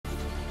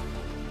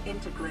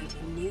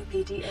Integrating new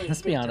PDA.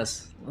 Let's be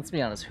honest. Let's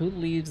be honest. Who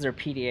leaves their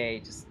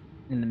PDA just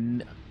in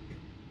the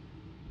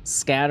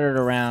scattered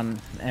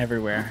around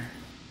everywhere?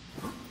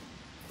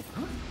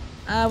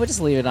 We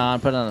just leave it on,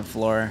 put it on the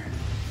floor.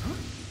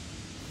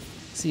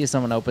 See if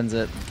someone opens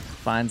it,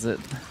 finds it.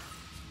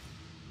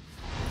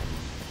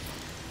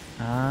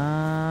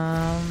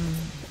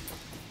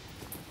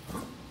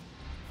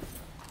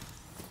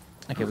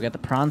 Okay, we got the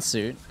prawn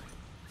suit.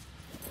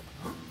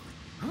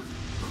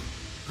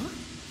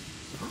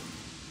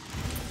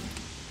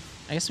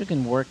 I guess we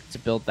can work to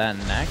build that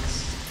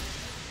next.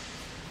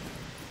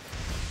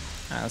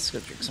 Let's go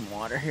drink some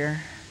water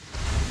here.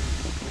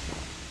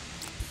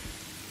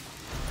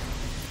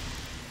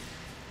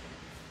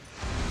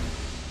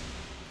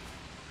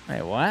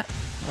 Wait, what?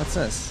 What's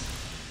this?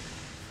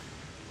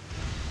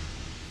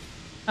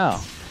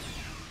 Oh.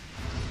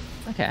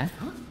 Okay.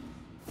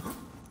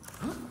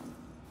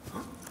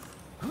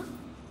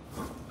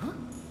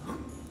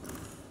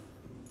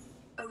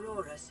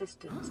 Aurora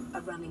systems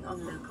are running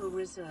on local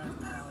reserve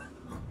power,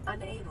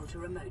 unable to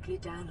remotely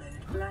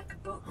download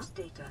black box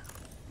data.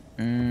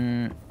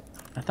 I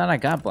thought I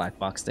got black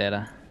box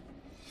data.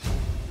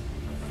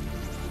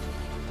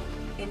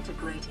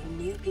 Integrating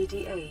new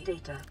PDA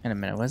data. In a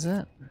minute, was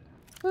it?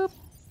 Boop.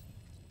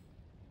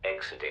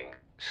 Exiting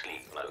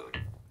sleep mode.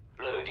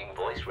 Loading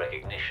voice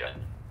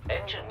recognition.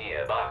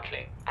 Engineer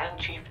Barclay and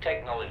Chief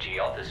Technology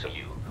Officer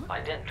you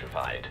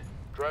identified.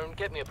 Drone,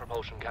 get me a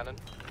propulsion cannon.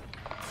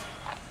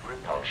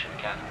 Repulsion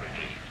cannon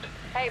retrieved.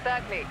 Hey,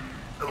 Berkeley.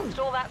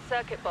 Install that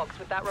circuit box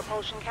with that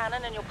repulsion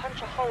cannon and you'll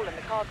punch a hole in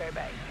the cargo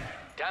bay.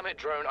 Damn it,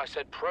 Drone, I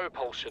said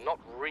propulsion, not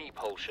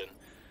repulsion.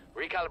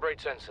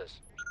 Recalibrate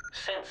sensors.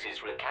 Sensors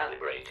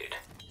recalibrated.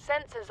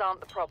 Sensors aren't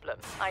the problem.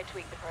 I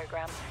tweak the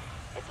program.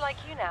 It's like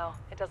you now.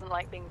 It doesn't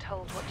like being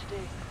told what to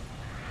do.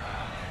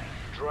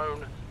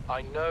 Drone,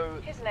 I know...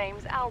 His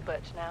name's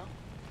Albert now.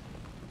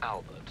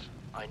 Albert.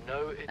 I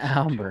know it's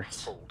Albert. not your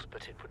fault,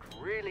 but it would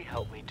really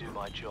help me do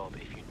my job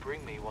if you'd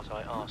bring me what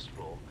I asked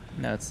for.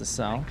 No, it's the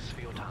cell. Thanks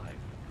for your time.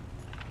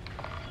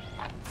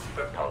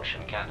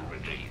 Propulsion cannon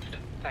retrieved.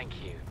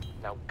 Thank you.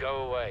 Now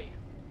go away.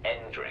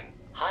 Entering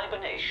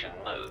hibernation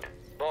mode.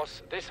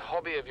 Boss, this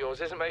hobby of yours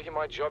isn't making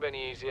my job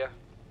any easier.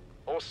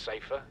 Or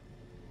safer.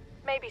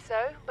 Maybe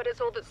so, but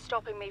it's all that's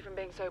stopping me from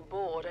being so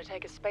bored I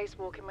take a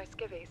spacewalk in my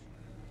skivvies.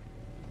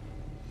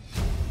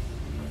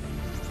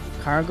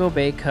 Cargo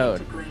bay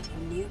code.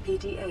 Integrating new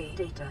PDA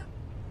data.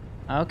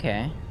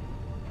 Okay.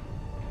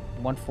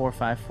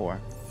 1454.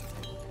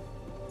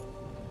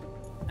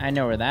 I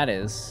know where that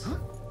is.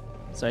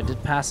 So I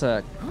did pass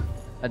a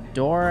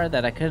door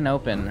that I couldn't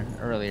open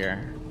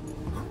earlier.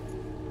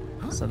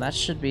 So that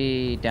should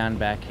be down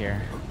back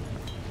here.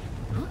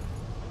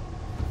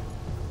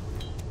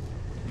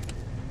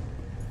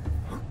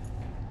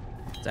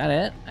 Is that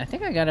it? I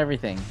think I got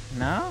everything.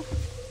 No?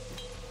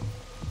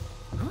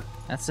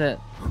 That's it.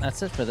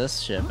 That's it for this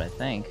ship, I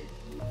think.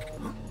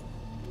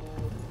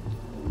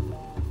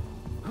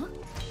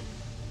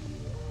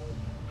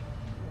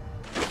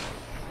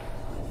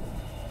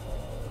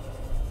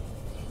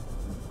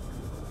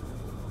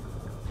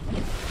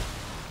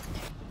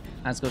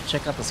 Let's go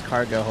check out this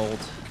cargo hold.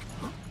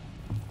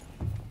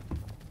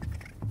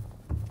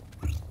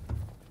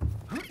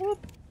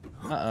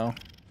 Uh-oh.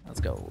 Let's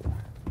go.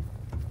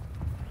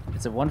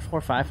 It's a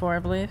 1454, I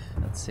believe?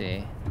 Let's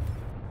see.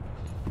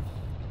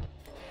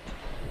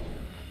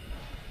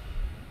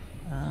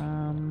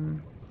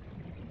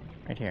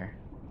 Right here.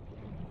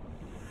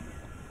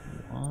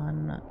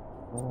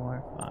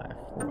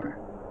 1454.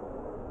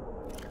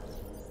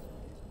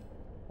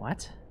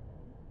 What?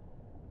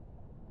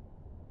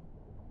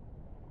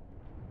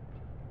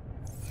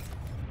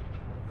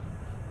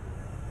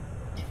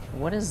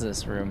 What is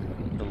this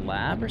room? The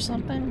lab or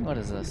something? What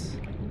is this?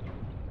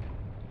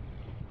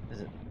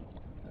 Is it?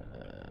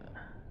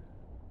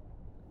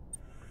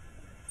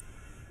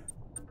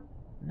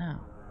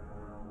 No.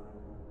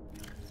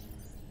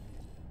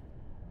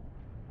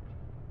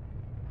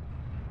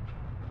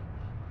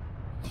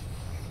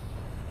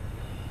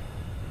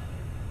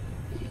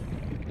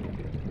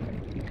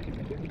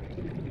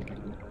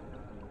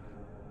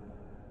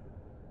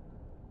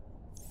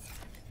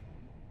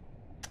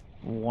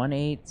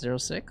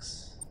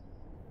 $1806?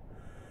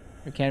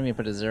 Academy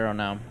put a 0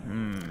 now.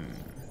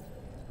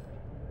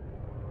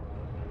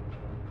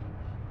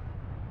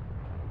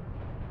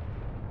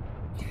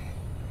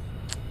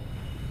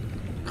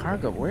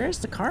 Cargo. Where's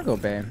the cargo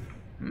bay?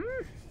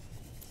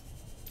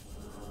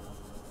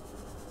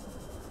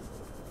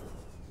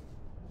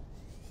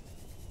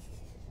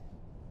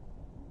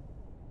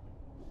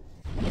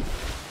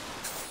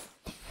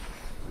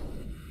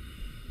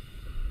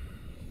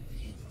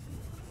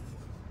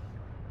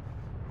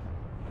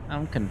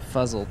 I'm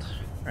confuzzled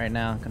right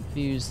now,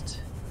 confused.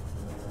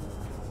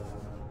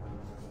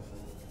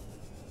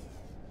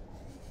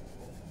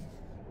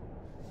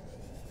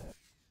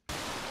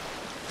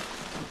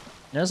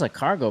 There's a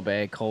cargo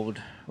bay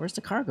code. Where's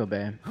the cargo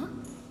bay?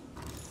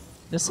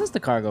 This is the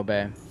cargo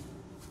bay,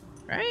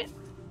 right?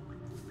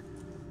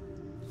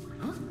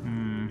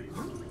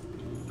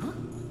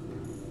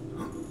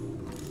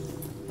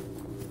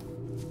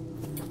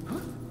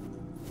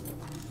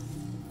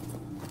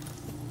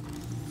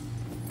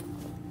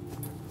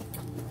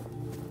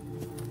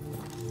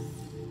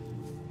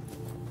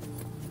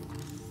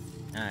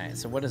 Alright,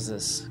 so what is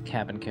this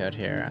cabin code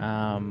here?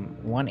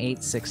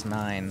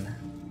 1869.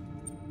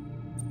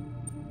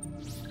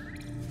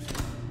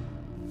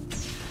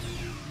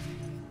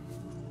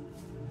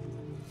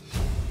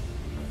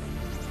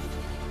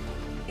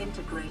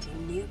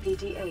 Integrating new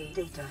PDA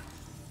data.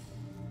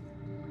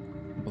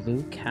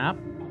 Blue cap?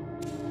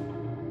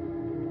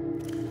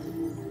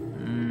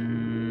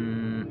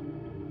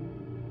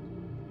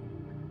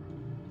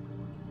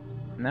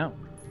 No.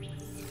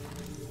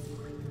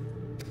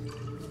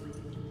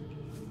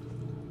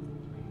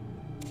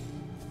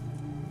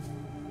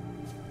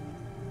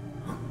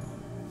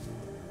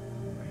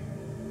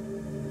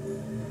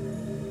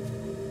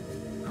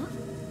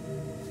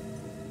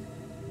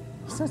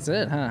 That's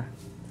it, huh?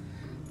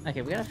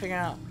 Okay, we gotta figure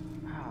out.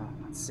 Oh,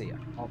 let's see.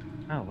 Oh,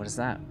 what is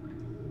that?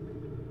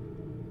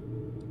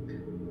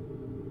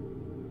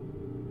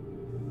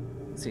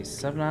 Let's see.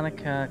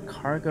 Subnautica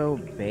Cargo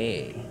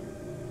Bay.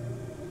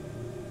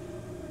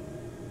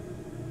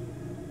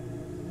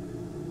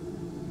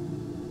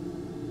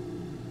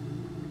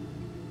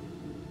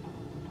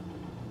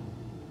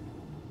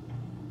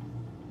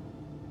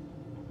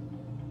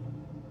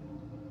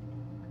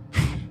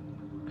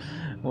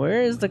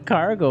 Where is the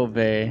cargo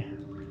bay?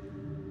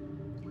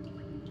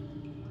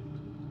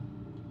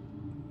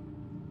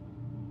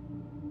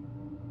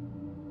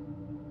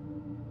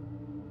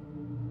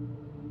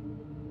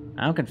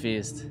 I'm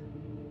confused.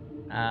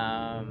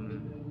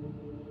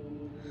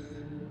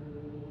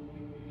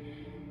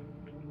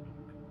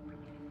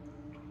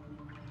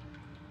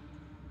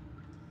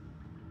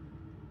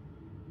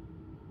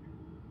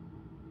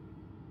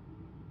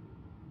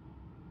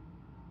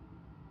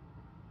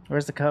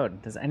 Where's the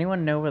code? Does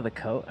anyone know where the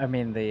code? I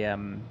mean,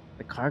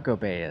 the cargo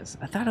bay is.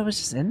 I thought it was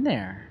just in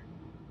there.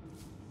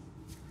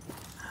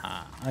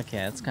 Huh. Okay,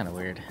 that's kind of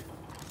weird.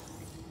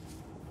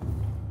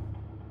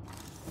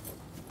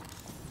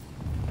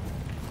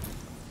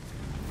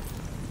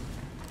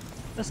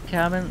 This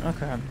cabin?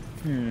 Okay.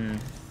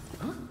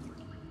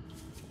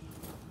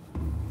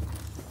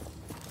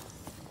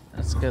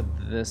 Let's go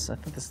this. I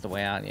think this is the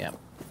way out, yep.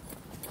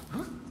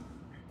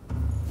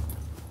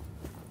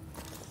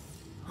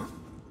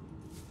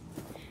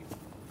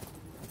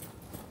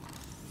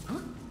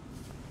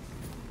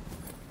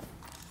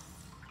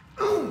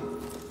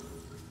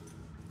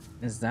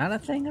 Is that a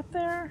thing up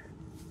there?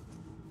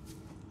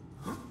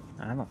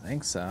 I don't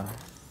think so.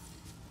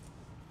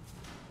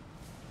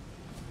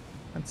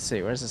 Let's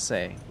see, where does it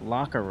say?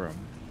 Locker room.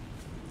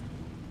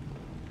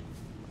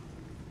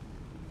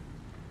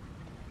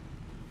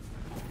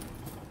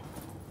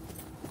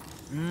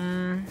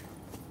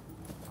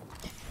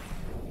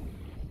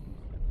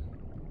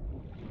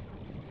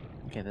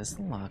 Okay, this is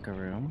the locker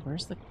room.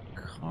 Where's the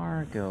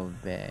cargo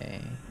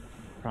bay?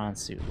 Prawn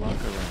suit,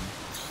 locker room.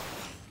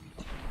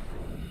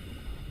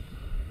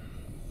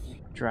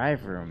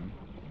 Drive room.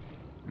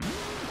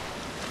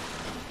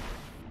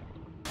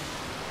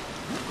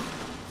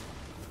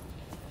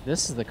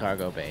 This is the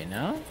cargo bay,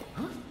 no?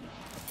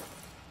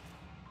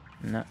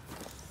 No.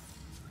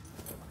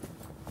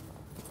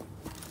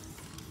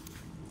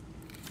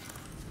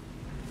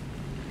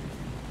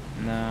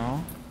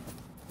 No.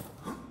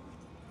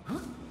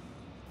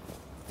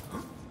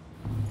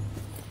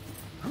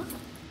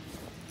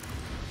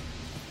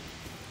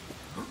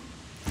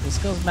 This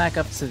goes back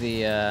up to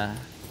the,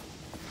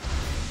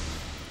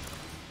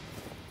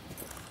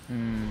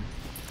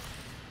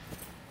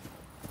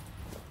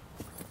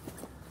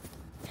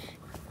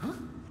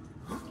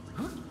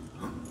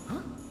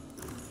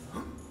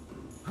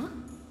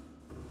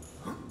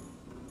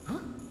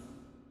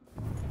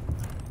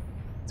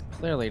 It's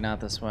clearly not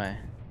this way.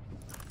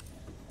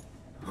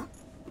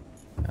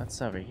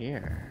 That's over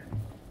here.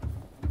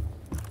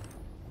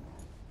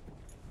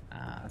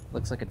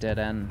 Looks like a dead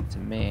end to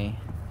me.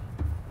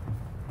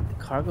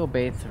 Cargo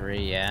Bay 3,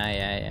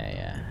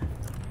 yeah.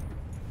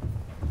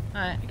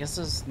 Alright, I guess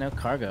there's no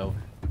cargo.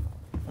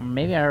 Or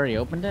maybe I already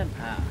opened it?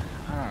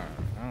 I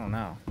don't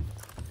know.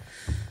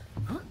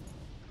 Alright,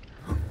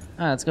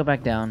 let's go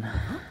back down.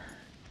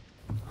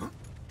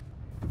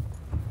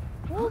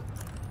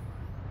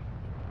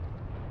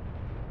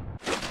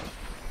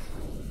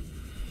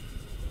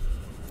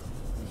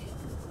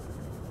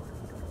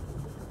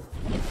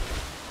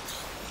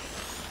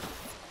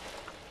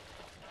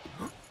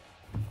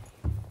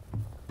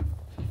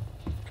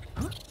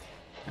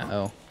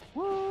 Uh-oh.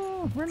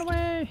 Whoa, run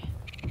away!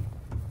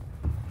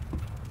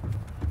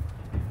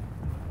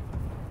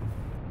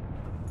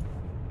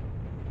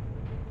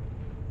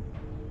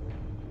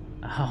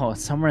 Oh,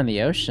 it's somewhere in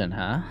the ocean,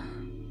 huh?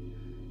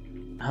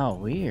 Oh,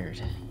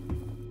 weird.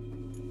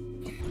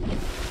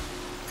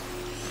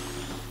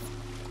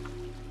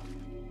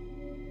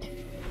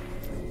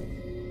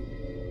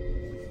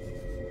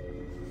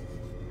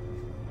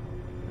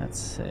 Let's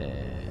see.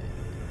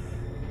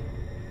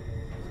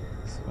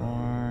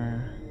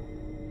 Score.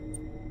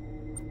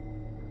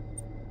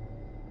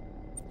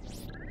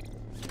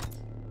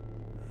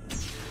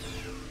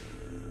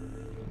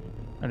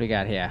 What do we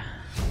got here?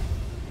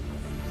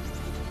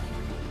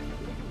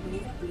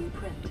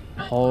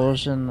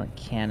 Propulsion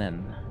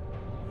cannon.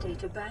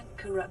 Databank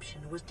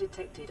corruption was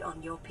detected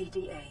on your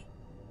PDA.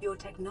 Your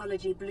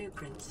technology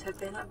blueprints have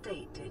been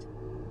updated.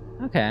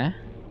 Okay.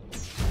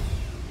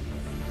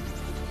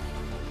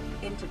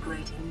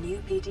 Integrating new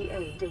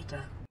PDA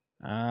data.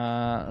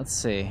 Let's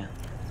see.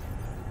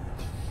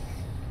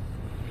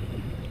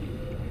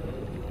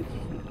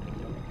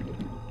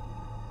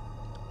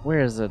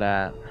 Where is it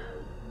at?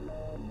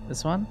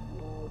 This one?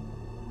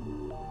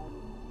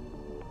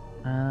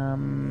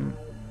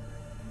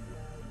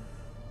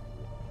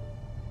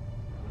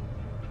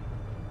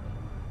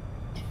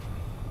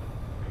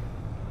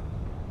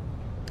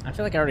 I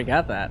feel like I already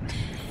got that.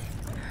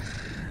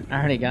 I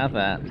already got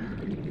that.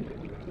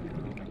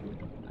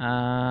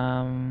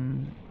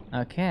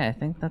 Okay, I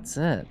think that's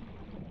it.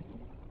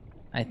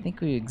 I think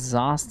we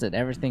exhausted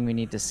everything we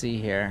need to see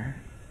here.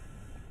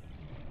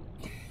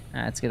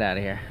 Alright, let's get out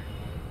of here.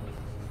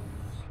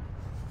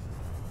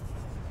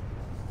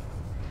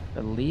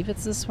 Believe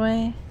it's this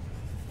way?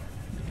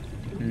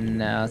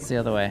 No, it's the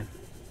other way.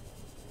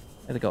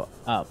 Gotta go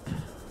up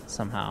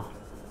somehow.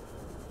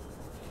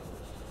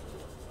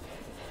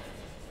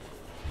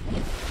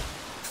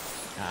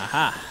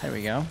 Aha, there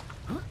we go.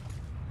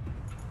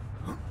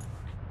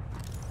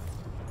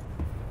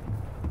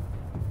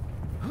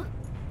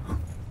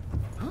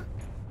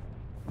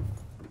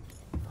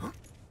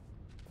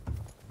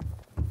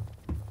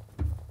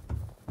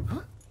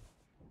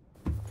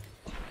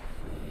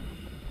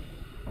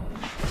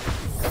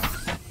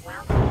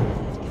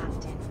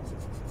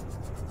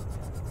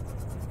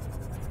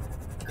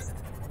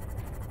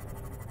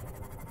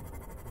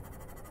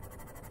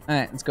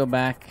 Alright, let's go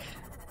back.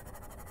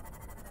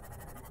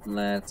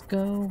 Let's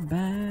go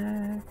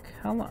back.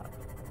 How long?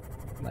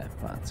 Life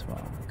bots,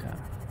 well, okay.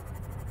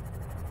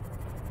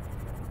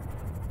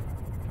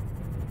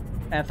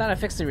 I thought I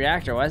fixed the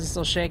reactor. Why is it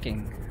still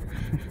shaking?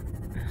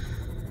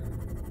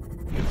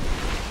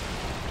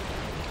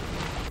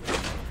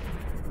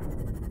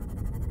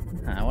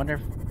 I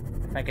wonder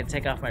if I can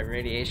take off my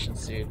radiation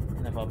suit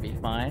and if I'll be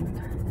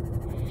fine.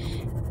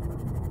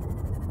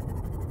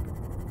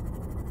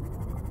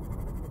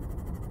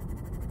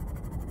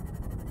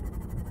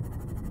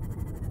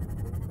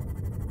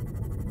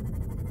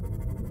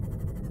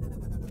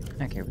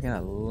 Okay, we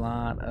got a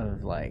lot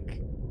of,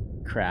 like,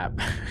 crap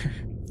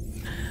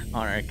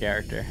on our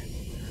character.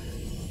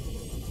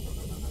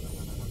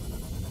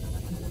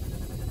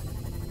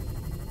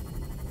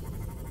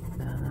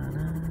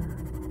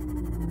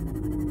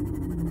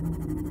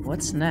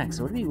 What's next?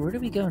 Where do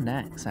we go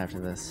next after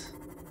this?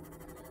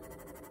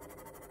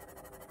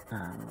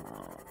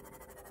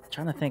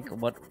 Trying to think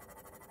what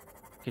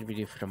could we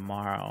do for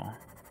tomorrow.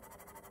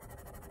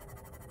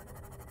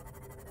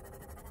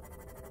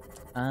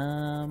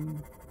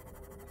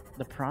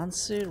 The prawn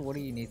suit? What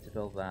do you need to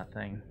build that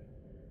thing?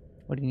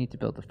 What do you need to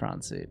build the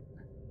prawn suit?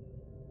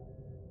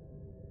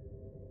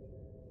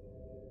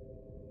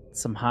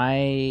 Some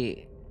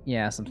high...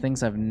 yeah, some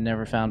things I've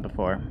never found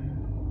before.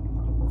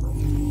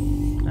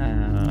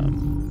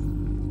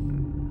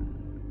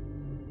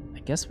 I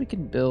guess we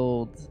can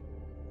build...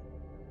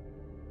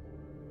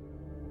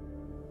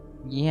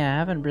 yeah, I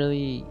haven't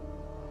really...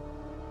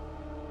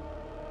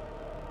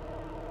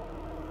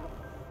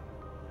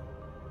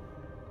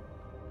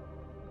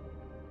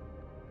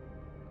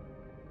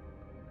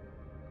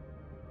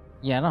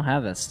 yeah, I don't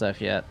have that stuff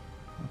yet.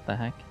 What the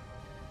heck?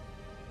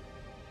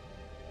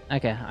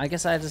 Okay, I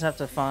guess I just have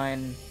to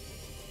find...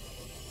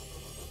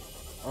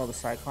 oh, the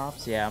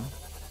Cyclops? Yeah.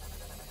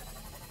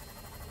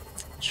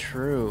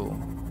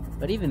 True.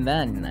 But even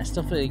then, I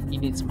still feel like you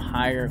need some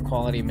higher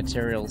quality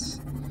materials.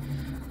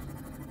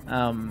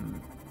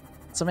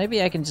 So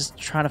maybe I can just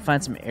try to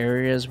find some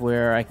areas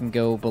where I can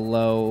go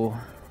below...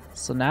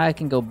 so now I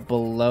can go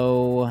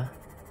below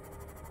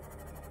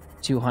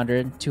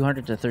 200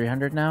 to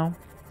 300 now.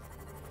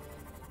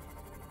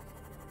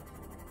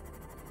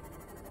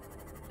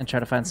 And try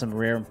to find some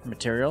rare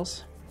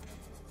materials.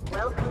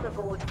 Welcome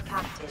aboard,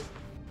 Captain.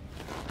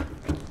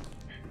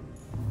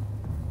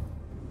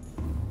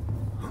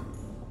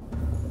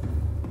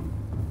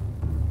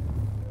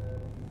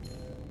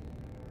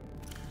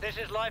 This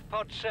is Life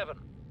Pod 7.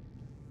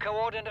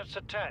 Coordinates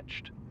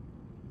attached.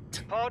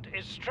 Pod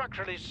is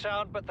structurally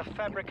sound, but the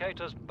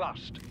fabricator's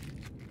bust.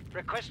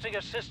 Requesting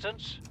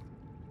assistance.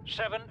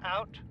 7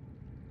 out.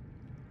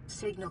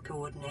 Signal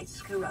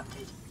coordinates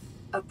corrupted.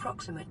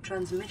 Approximate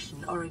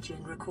transmission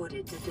origin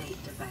recorded to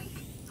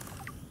databank.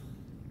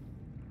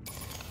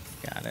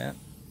 Got it.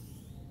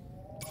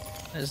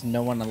 There's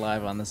no one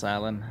alive on this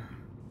island.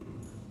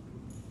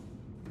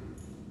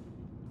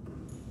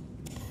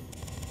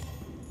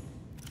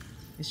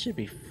 These should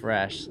be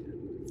fresh.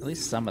 At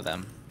least some of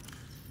them.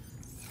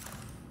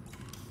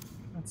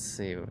 Let's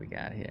see what we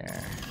got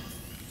here.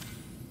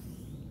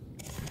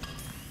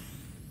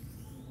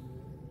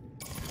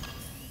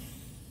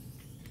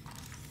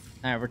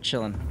 Alright, we're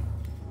chilling.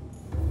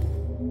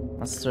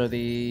 Let's throw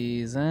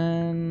these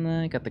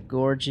in. Got the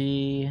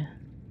Gorgie.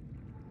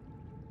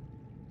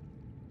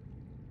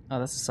 Oh,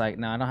 that's a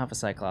no, I don't have a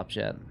Cyclops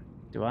yet.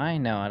 Do I?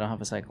 No, I don't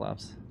have a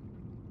Cyclops.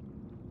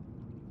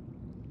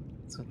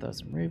 Let's go throw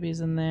some rubies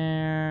in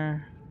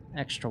there.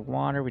 Extra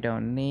water we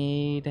don't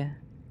need.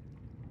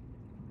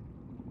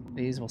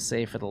 These we'll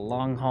save for the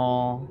long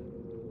haul.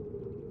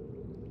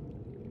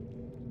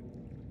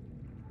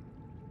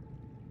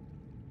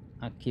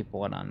 I'll keep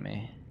one on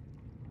me.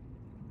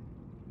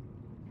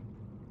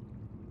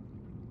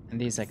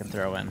 And these I can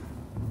throw in.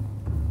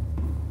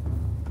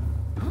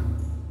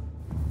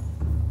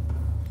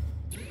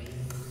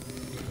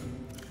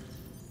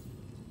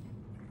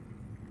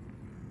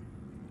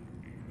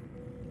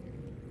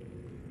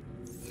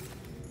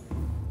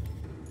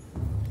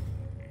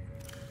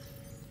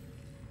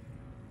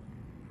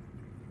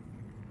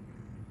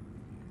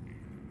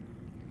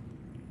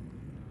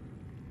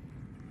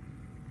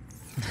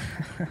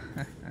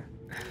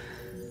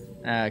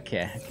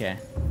 Okay.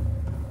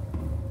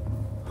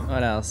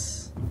 What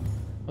else?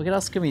 What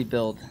else can we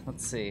build?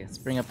 Let's see. Let's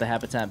bring up the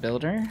habitat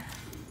builder.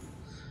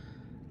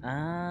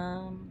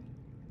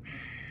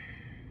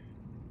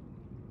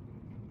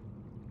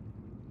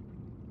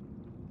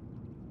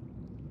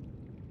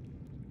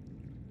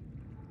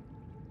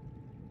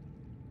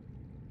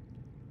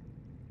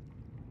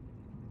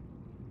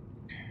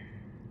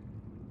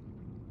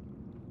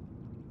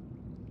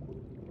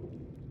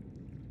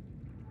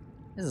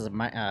 This is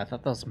I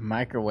thought that was a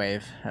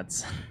microwave.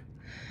 That's.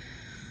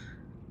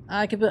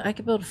 I could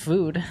build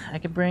food. I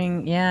could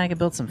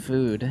build some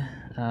food.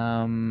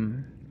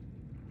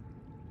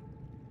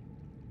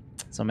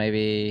 So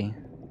maybe.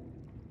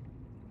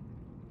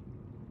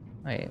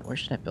 Wait, where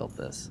should I build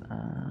this?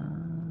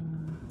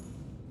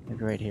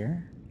 Maybe right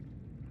here.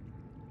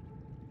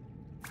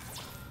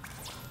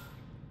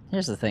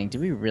 Here's the thing. Do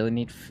we really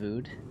need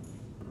food?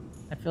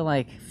 I feel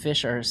like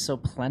fish are so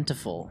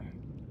plentiful.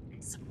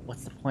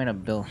 What's the point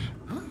of build?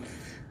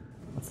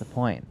 What's the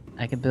point?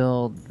 I could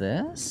build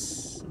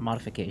this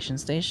modification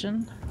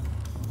station.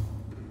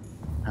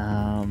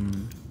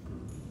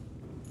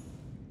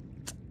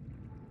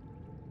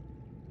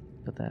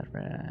 Put that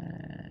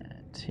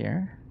right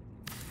here.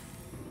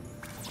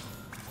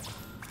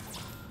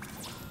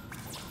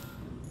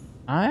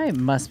 I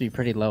must be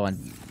pretty low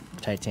on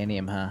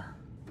titanium, huh?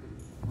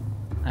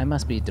 I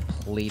must be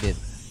depleted.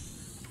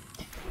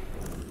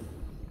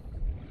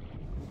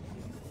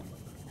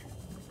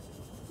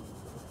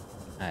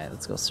 Alright,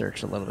 let's go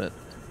search a little bit.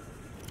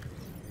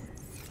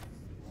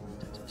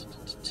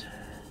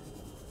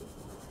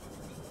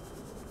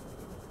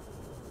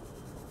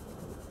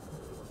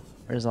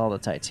 Where's all the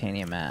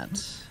titanium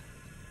at?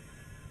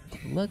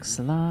 Looks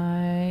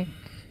like...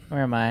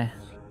 Where am I?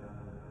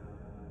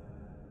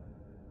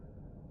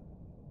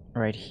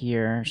 Right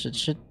here.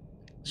 Should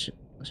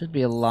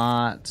be a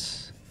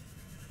lot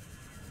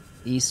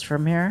east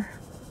from here.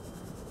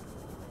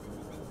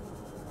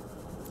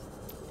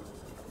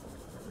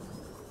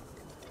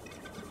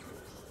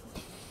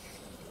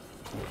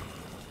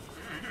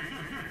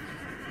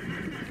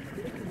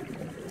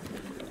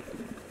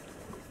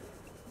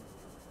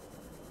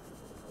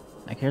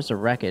 Like, here's the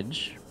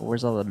wreckage, but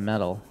where's all the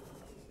metal?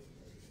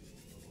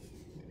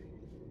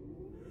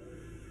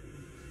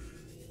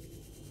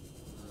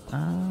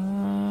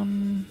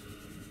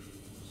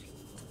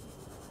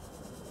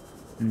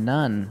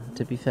 None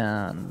to be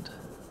found.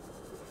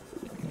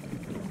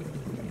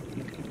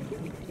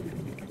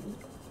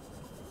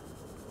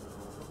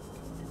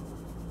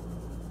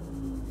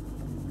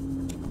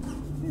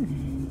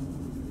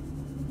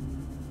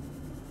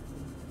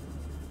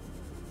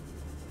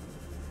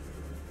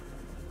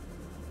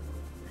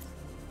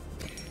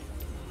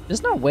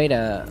 There's no way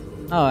to...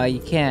 Oh, you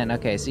can.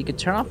 Okay, so you could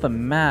turn off the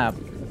map.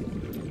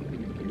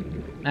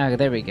 Okay,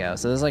 there we go.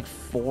 So there's like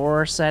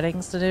 4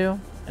 settings to do.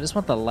 I just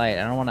want the light.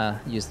 I don't want to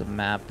use the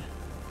map.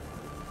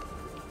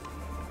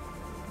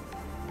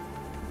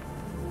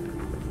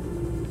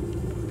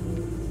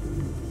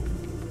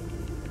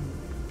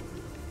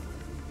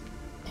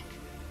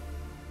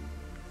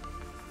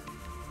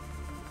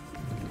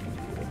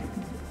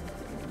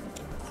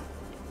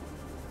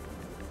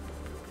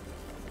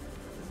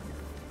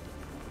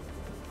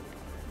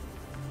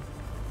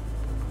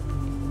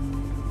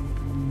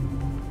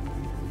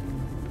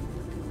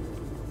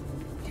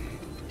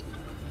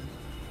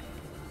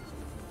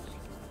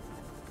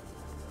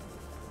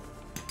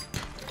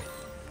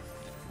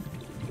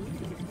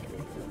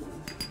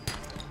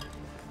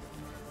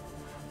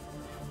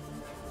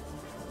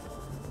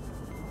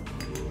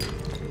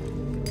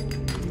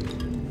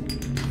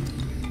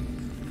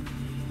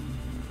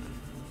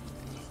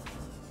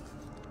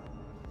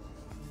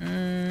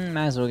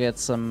 Might as well get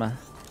some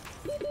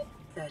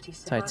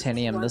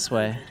titanium this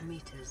way.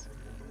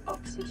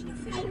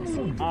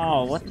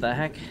 Oh, what the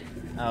heck?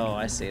 Oh,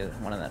 I see.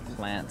 One of that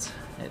plants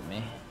hit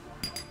me.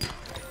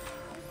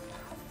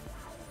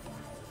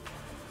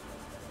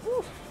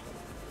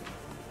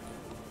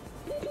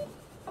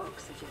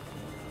 Oxygen.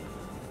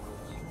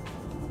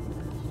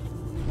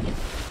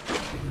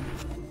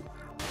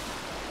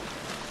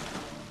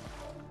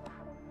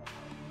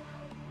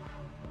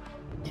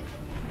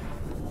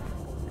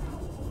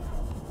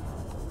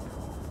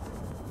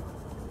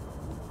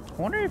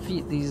 I wonder if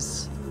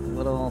these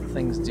little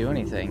things do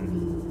anything.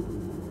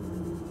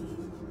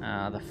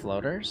 The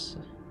floaters?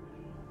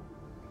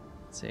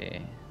 Let's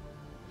see.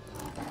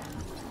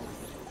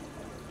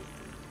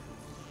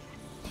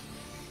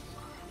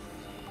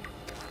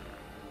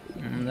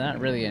 Not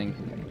really an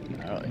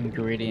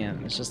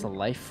ingredient, it's just a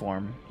life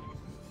form.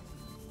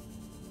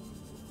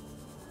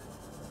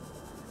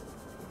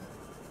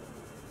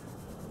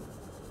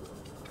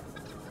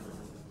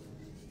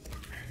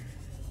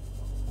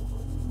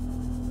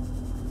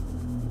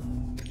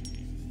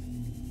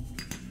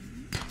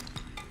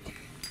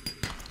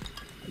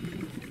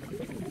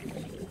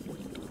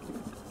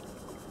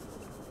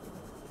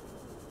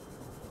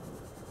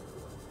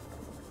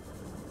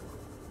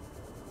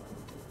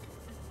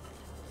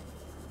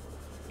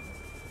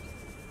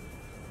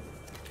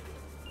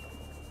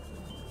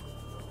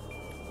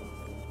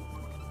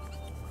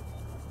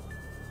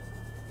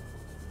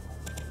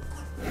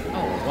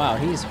 Wow,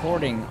 he's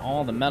hoarding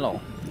all the metal.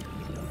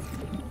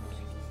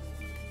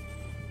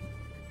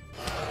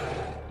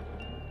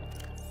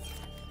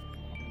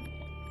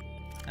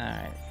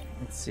 Alright,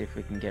 let's see if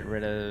we can get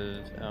rid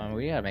of...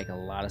 we gotta make a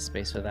lot of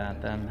space for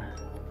that then.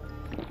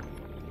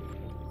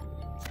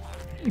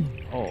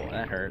 Oh,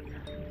 that hurt.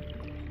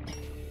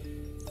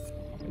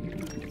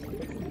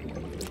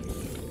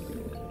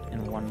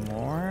 And one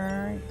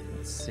more.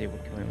 Let's see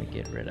what can we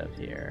get rid of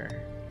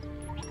here.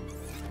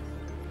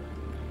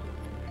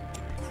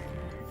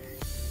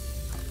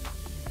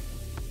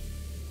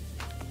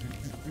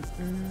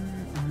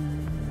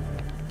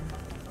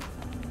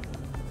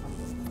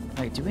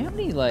 Like, do we have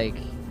any, like...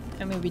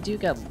 I mean, we do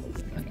got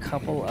a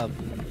couple of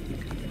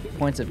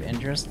points of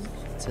interest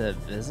to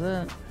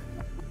visit.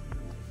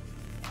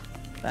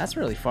 That's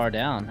really far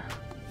down.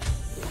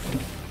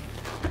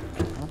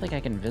 I don't think I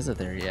can visit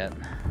there yet.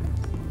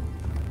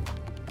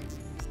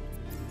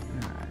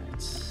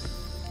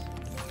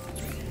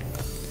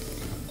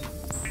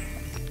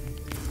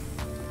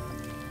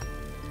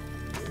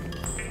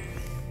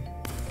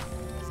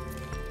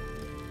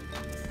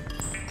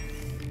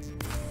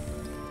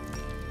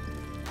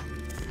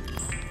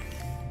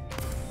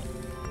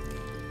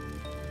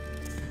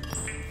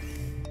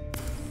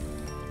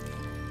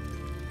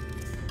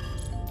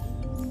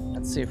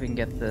 Let's see if we can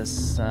get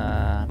this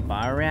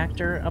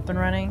bioreactor up and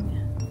running.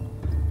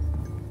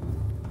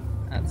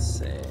 Let's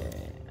see.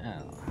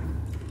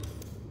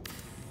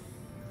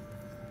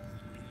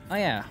 Oh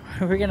yeah,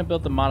 we're gonna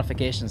build the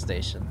modification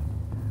station.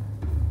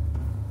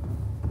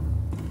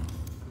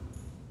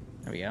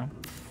 There we go.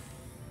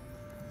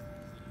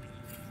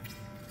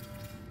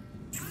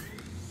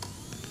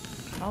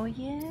 Oh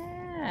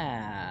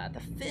yeah,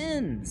 the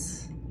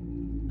fins.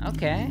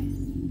 Okay.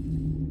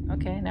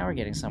 Okay, now we're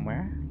getting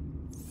somewhere.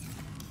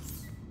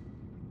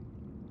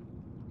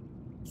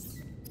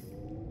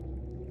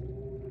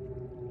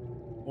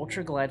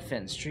 Ultra glide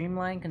fin.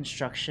 Streamlined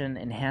construction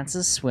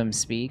enhances swim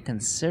speed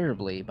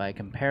considerably by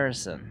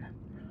comparison.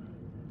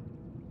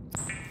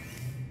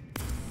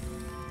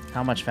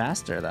 How much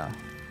faster though?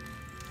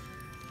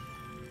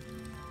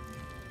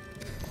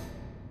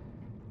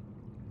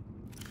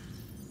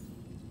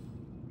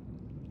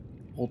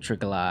 Ultra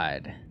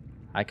glide.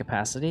 High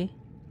capacity?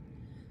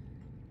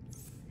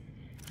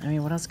 I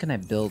mean, what else can I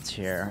build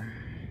here?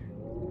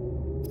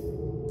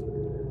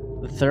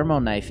 The thermo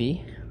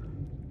knify.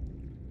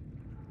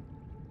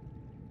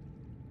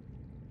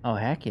 Oh,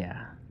 heck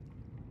yeah.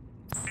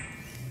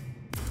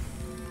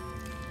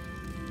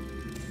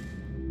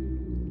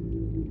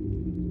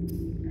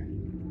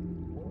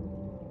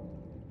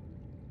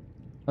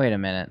 Wait a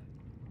minute.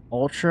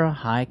 Ultra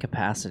high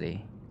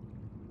capacity.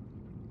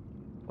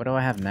 What do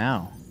I have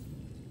now?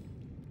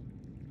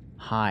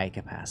 High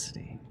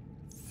capacity.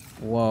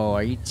 Whoa,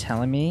 are you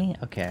telling me?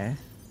 Okay.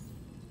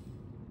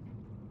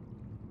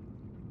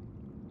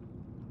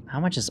 How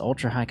much is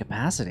ultra high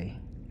capacity?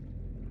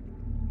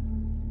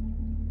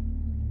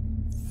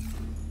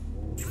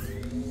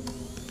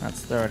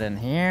 Let's throw it in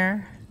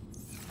here.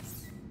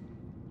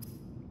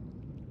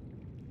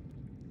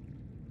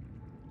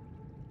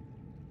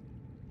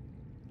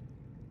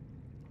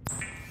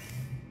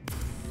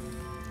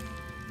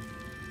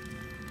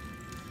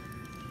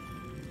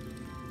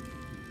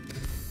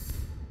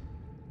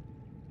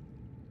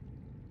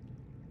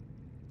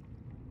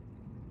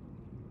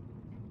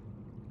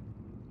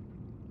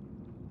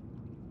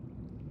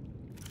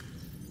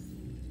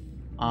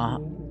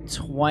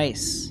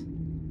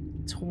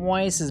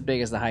 Twice as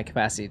big as the high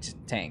capacity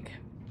tank.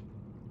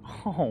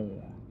 Oh,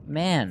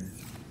 man.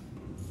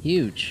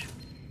 Huge.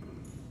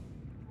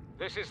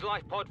 This is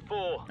Life Pod 4.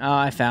 Oh,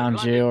 I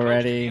found you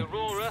already. The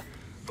Aurora.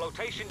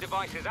 Flotation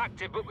device is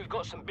active, but we've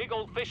got some big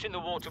old fish in the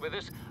water with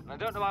us, and I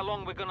don't know how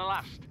long we're gonna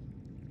last.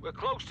 We're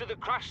close to the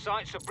crash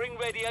site, so bring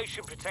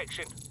radiation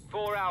protection.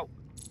 4 out.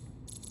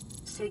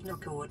 Signal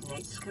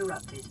coordinates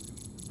corrupted.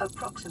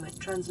 Approximate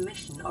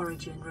transmission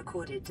origin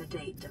recorded to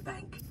data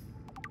bank.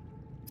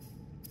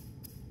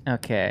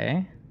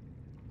 Okay.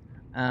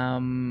 I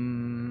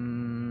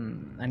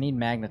need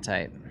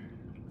magnetite.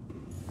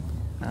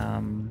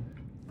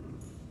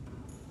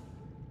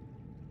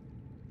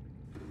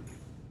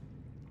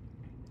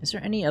 Is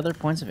there any other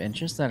points of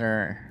interest that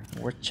are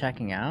worth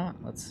checking out?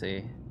 Let's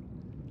see.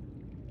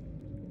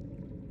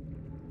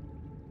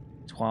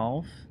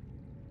 12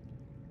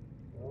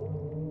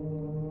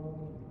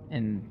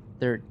 and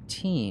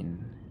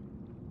 13.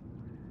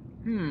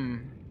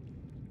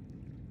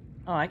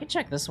 Oh, I could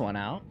check this one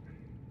out.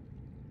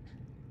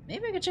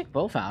 Maybe I could check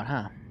both out,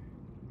 huh?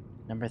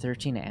 Number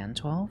 13 and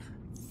 12?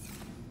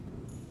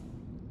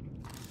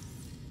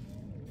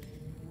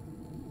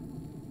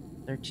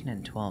 "13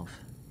 and 12.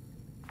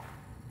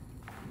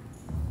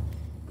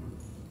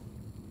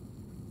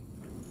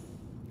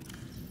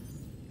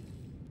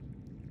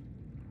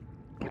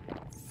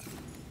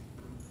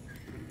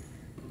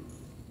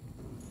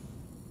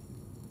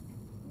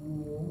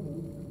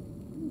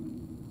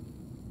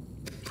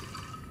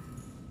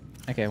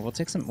 Okay,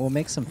 we'll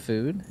make some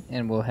food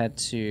and we'll head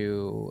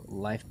to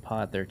life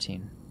pod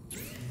 13.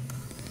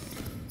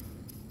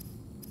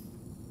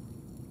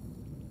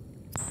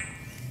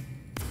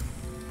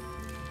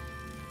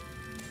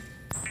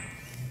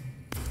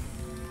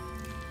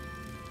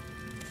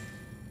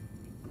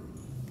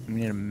 We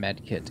need a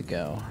med kit to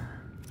go.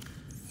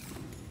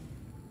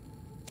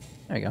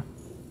 There we go.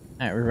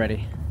 Alright, we're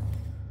ready.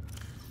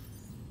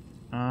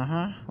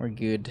 We're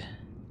good.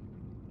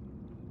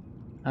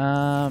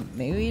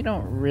 Maybe we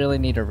don't really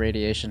need a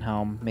radiation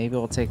helm. Maybe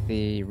we'll take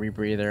the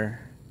rebreather,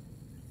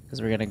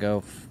 because we're gonna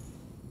go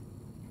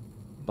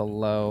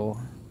below.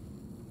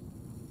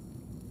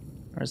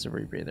 Where's the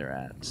rebreather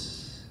at?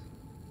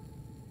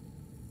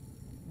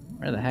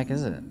 Where the heck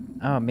is it?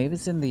 Oh, maybe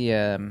it's in the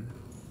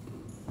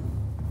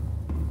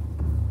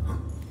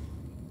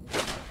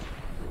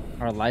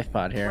our life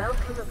pod here.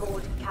 Welcome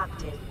aboard,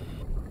 Captain.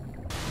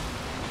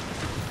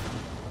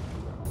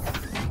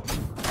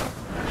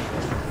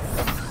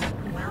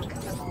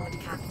 Welcome aboard,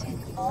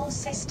 Captain. All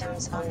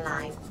systems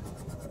online.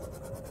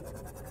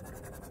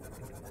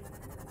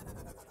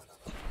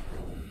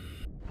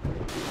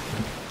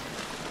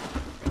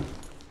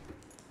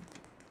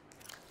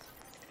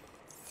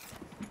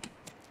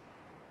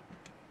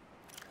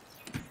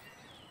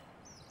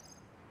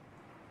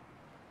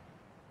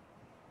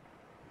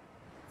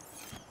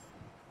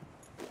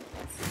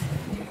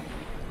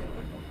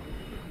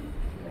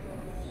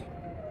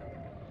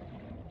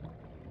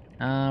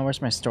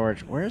 Where's my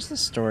storage? Where's the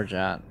storage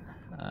at?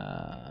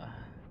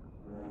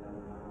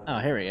 Oh,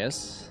 here he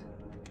is.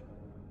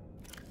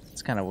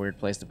 It's kind of a weird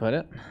place to put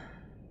it.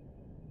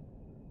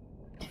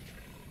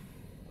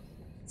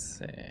 Let's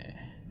see.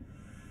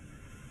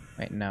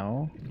 Wait,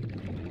 no.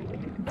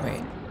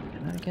 Wait,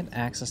 can I get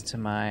access to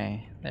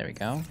my... There we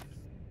go.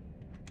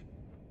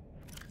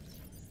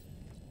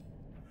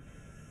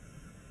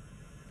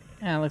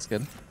 Yeah, looks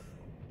good.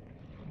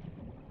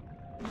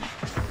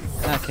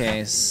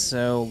 Okay,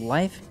 so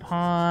life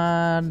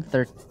pod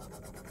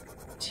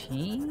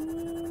 13?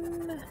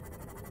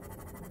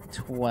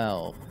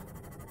 12.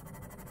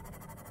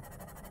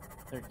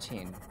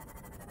 13.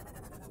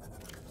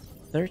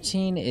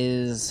 13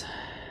 is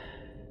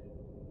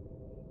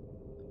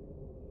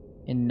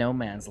in no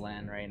man's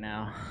land right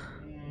now.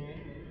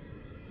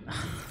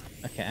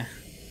 Okay.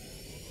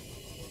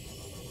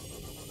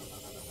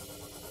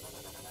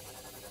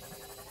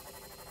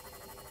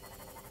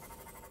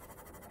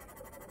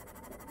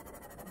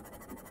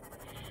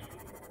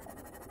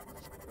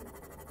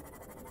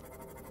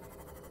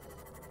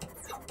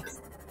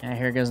 Yeah,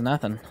 here goes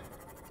nothing.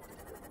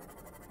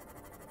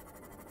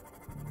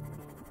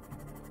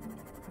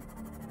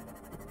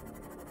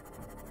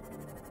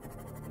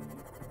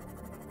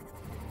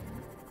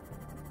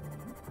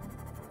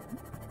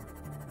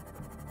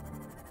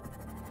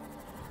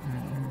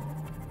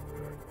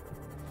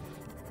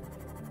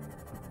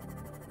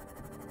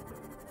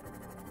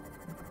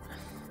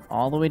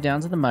 All the way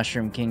down to the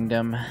Mushroom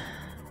Kingdom.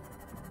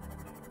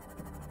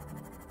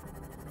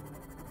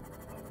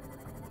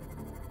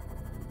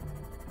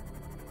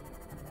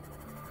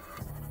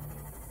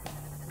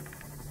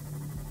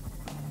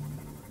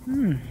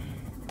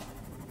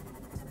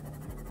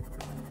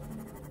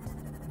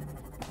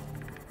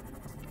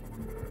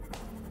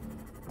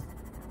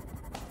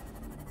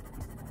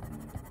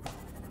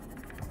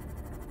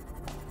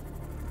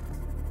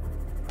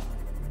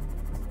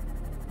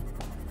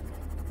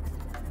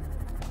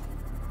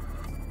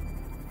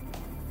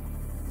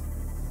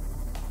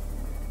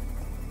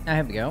 I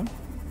have to go.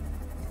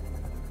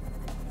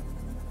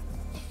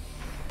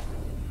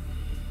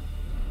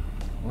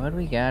 What do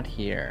we got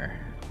here?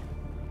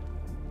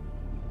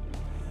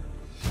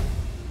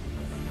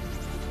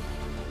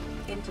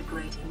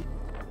 Integrating.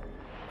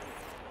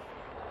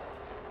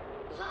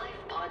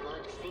 Live pod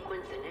launch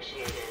sequence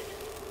initiated.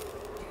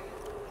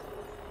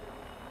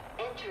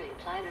 Entering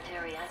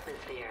planetary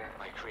atmosphere.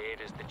 My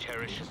creators, the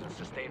cherishers and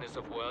sustainers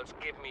of worlds,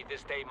 give me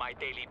this day my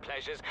daily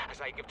pleasures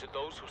as I give to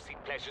those who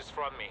seek pleasures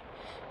from me.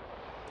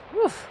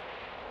 Woof.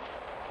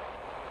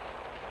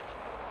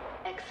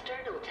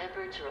 External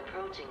temperature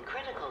approaching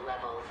critical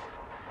levels.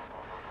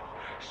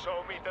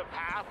 Show me the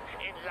path.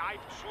 In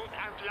life, truth,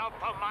 and love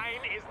for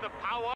mine is the power.